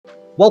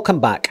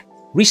Welcome back.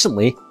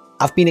 Recently,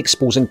 I've been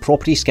exposing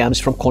property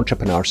scams from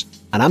contrepreneurs,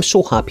 and I'm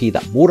so happy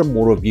that more and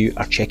more of you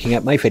are checking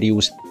out my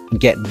videos and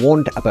getting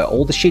warned about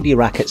all the shady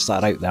rackets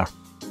that are out there.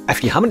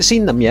 If you haven't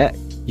seen them yet,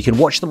 you can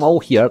watch them all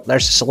here.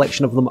 There's a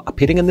selection of them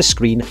appearing on the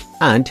screen,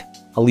 and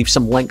I'll leave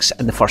some links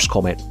in the first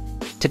comment.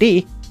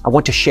 Today, I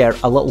want to share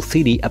a little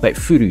theory about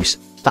furus.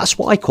 That's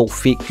what I call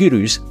fake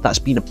gurus that's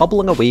been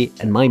bubbling away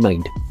in my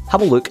mind.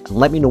 Have a look and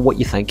let me know what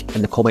you think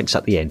in the comments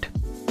at the end.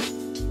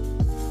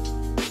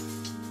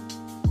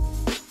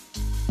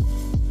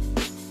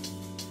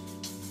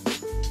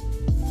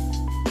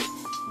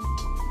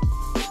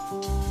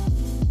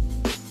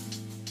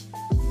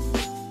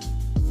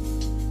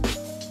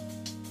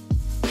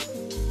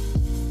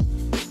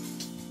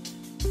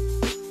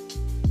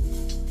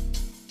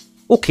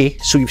 Okay,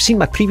 so you've seen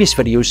my previous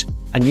videos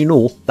and you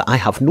know that I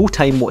have no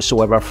time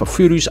whatsoever for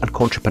furus and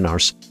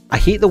contrepreneurs. I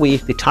hate the way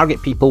they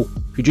target people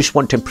who just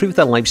want to improve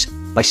their lives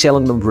by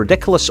selling them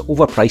ridiculous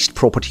overpriced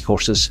property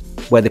courses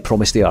where they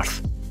promise the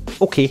earth.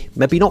 Okay,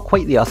 maybe not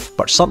quite the earth,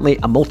 but certainly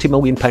a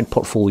multi-million-pound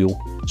portfolio,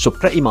 so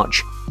pretty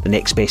much the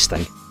next best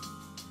thing.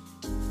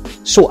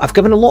 So I've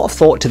given a lot of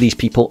thought to these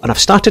people and I've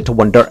started to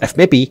wonder if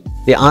maybe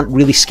they aren't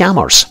really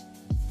scammers.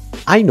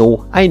 I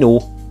know,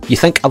 you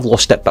think I've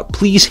lost it, but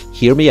please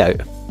hear me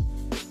out.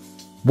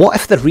 What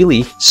if they're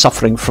really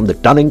suffering from the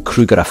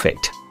Dunning-Kruger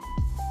effect?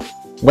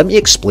 Let me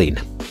explain.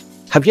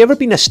 Have you ever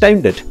been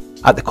astounded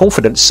at the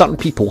confidence certain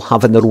people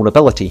have in their own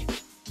ability?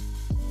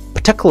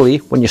 Particularly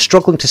when you're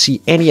struggling to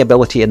see any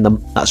ability in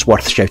them that's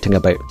worth shouting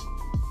about.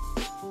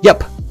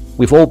 Yep,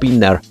 we've all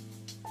been there.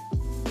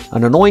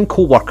 An annoying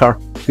co-worker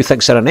who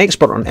thinks they're an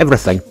expert on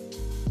everything,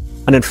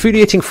 an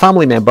infuriating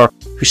family member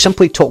who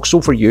simply talks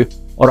over you,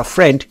 or a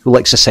friend who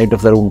likes the sound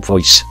of their own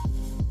voice.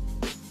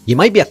 You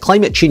might be a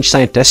climate change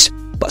scientist,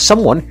 but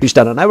someone who's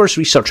done an hour's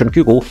research on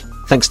Google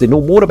thinks they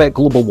know more about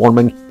global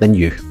warming than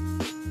you.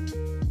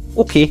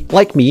 Okay,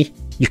 like me,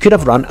 you could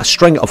have run a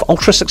string of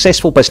ultra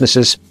successful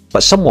businesses,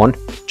 but someone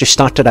just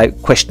started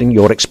out questioning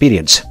your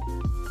experience.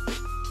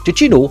 Did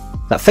you know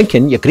that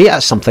thinking you're great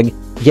at something,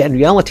 yet in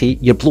reality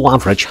you're below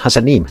average, has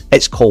a name?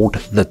 It's called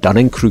the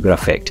Dunning-Kruger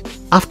effect,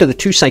 after the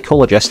two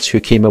psychologists who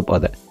came up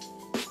with it.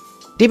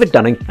 David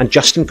Dunning and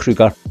Justin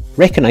Kruger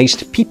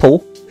recognised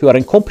people who are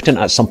incompetent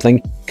at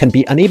something can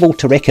be unable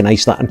to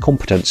recognise that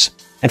incompetence.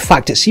 In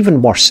fact, it's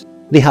even worse.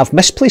 They have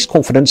misplaced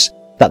confidence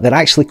that they're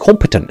actually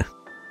competent.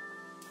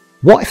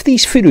 What if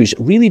these furus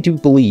really do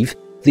believe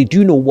they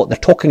do know what they're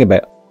talking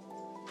about?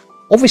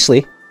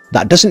 Obviously,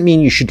 that doesn't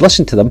mean you should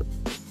listen to them,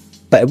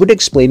 but it would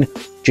explain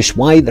just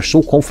why they're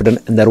so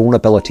confident in their own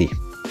ability.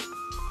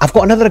 I've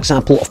got another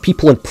example of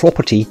people in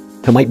property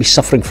who might be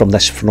suffering from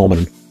this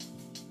phenomenon.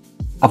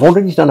 I've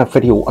already done a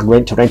video on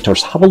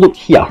rent-to-renters. Have a look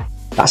here.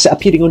 That's it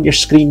appearing on your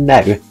screen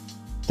now.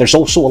 There's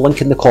also a link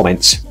in the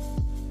comments.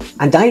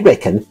 And I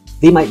reckon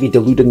they might be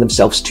deluding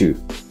themselves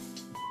too.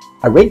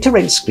 A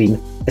rent-to-rent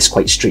scheme is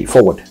quite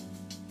straightforward.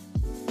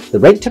 The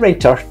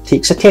rent-to-renter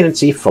takes a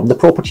tenancy from the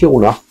property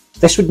owner.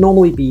 This would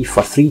normally be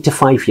for 3 to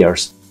 5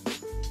 years.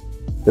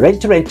 The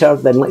rent-to-renter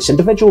then lets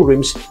individual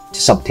rooms to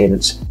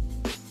subtenants.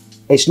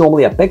 It's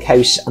normally a big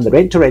house, and the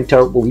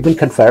rent-to-renter will even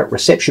convert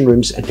reception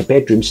rooms into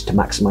bedrooms to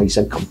maximise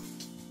income.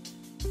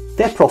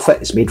 Their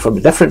profit is made from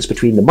the difference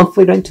between the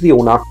monthly rent to the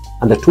owner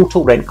and the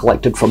total rent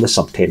collected from the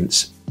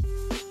subtenants.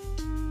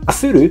 A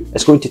furu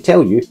is going to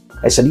tell you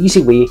it's an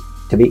easy way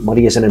to make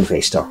money as an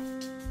investor.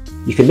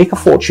 You can make a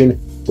fortune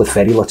with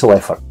very little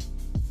effort.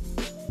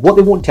 What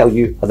they won't tell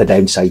you are the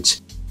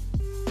downsides.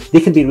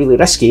 They can be really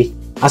risky.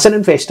 As an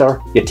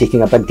investor, you're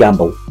taking a big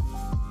gamble.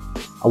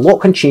 A lot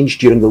can change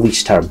during the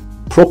lease term.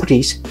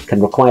 Properties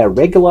can require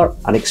regular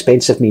and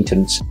expensive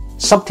maintenance.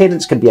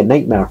 Subtenants can be a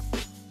nightmare.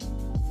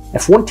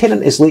 If one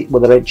tenant is late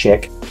with a rent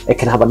check, it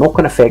can have a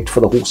knock-on effect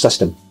for the whole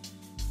system.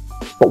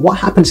 But what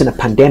happens in a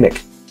pandemic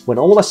when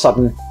all of a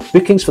sudden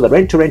bookings for the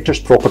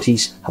rent-to-renters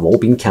properties have all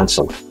been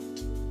cancelled?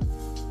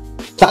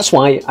 That's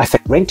why I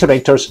think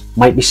rent-to-renters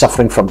might be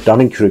suffering from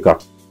Dunning-Kruger.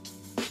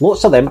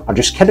 Lots of them are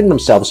just kidding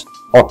themselves,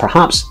 or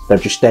perhaps they're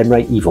just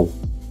downright evil.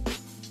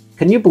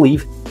 Can you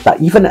believe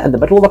that even in the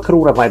middle of a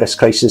coronavirus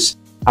crisis,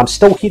 I'm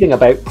still hearing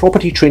about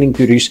property training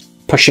gurus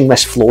pushing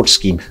this flawed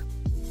scheme?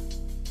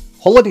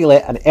 Holiday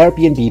let and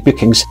Airbnb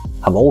bookings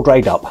have all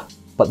dried up,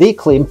 but they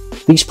claim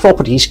these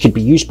properties could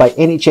be used by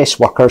NHS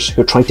workers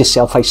who are trying to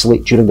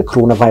self-isolate during the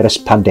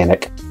coronavirus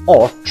pandemic,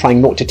 or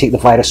trying not to take the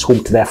virus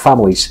home to their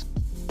families.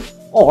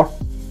 Or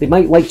they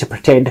might like to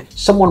pretend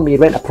someone may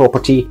rent a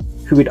property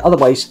who would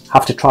otherwise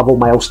have to travel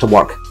miles to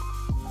work.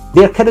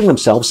 They're kidding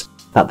themselves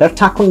that they're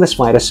tackling this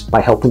virus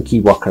by helping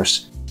key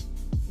workers.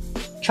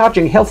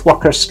 Charging health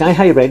workers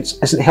sky-high rents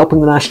isn't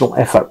helping the national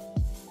effort.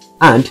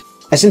 And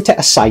isn't it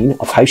a sign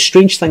of how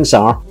strange things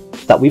are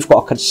that we've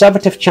got a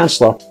Conservative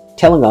Chancellor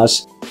telling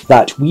us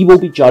that we will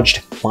be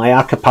judged by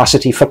our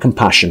capacity for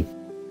compassion?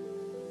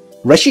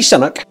 Rishi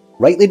Sunak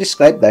rightly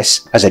described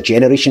this as a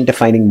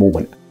generation-defining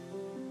moment,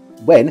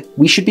 when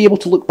we should be able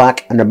to look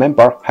back and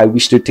remember how we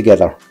stood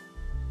together.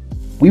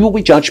 We will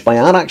be judged by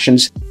our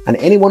actions, and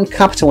anyone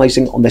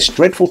capitalising on this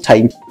dreadful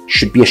time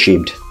should be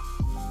ashamed.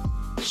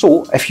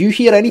 So if you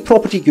hear any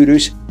property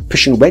gurus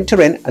pushing rent to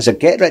rent as a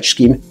get-rich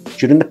scheme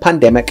during the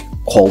pandemic,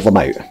 call them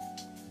out.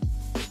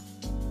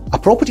 A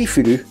property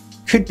furu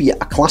could be a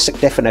classic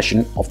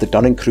definition of the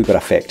Dunning-Kruger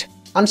effect.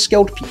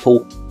 Unskilled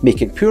people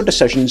making poor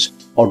decisions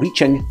or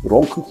reaching the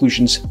wrong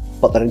conclusions,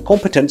 but their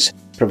incompetence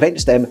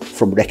prevents them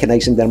from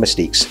recognising their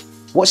mistakes.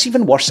 What's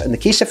even worse in the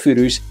case of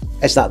furus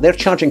is that they're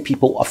charging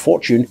people a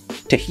fortune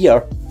to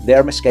hear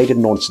their misguided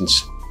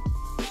nonsense.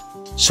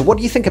 So what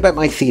do you think about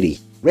my theory?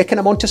 Reckon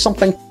I'm onto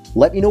something?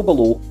 Let me know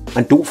below,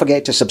 and don't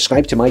forget to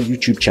subscribe to my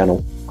YouTube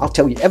channel. I'll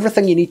tell you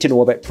everything you need to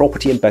know about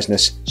property and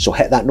business, so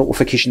hit that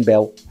notification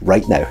bell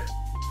right now.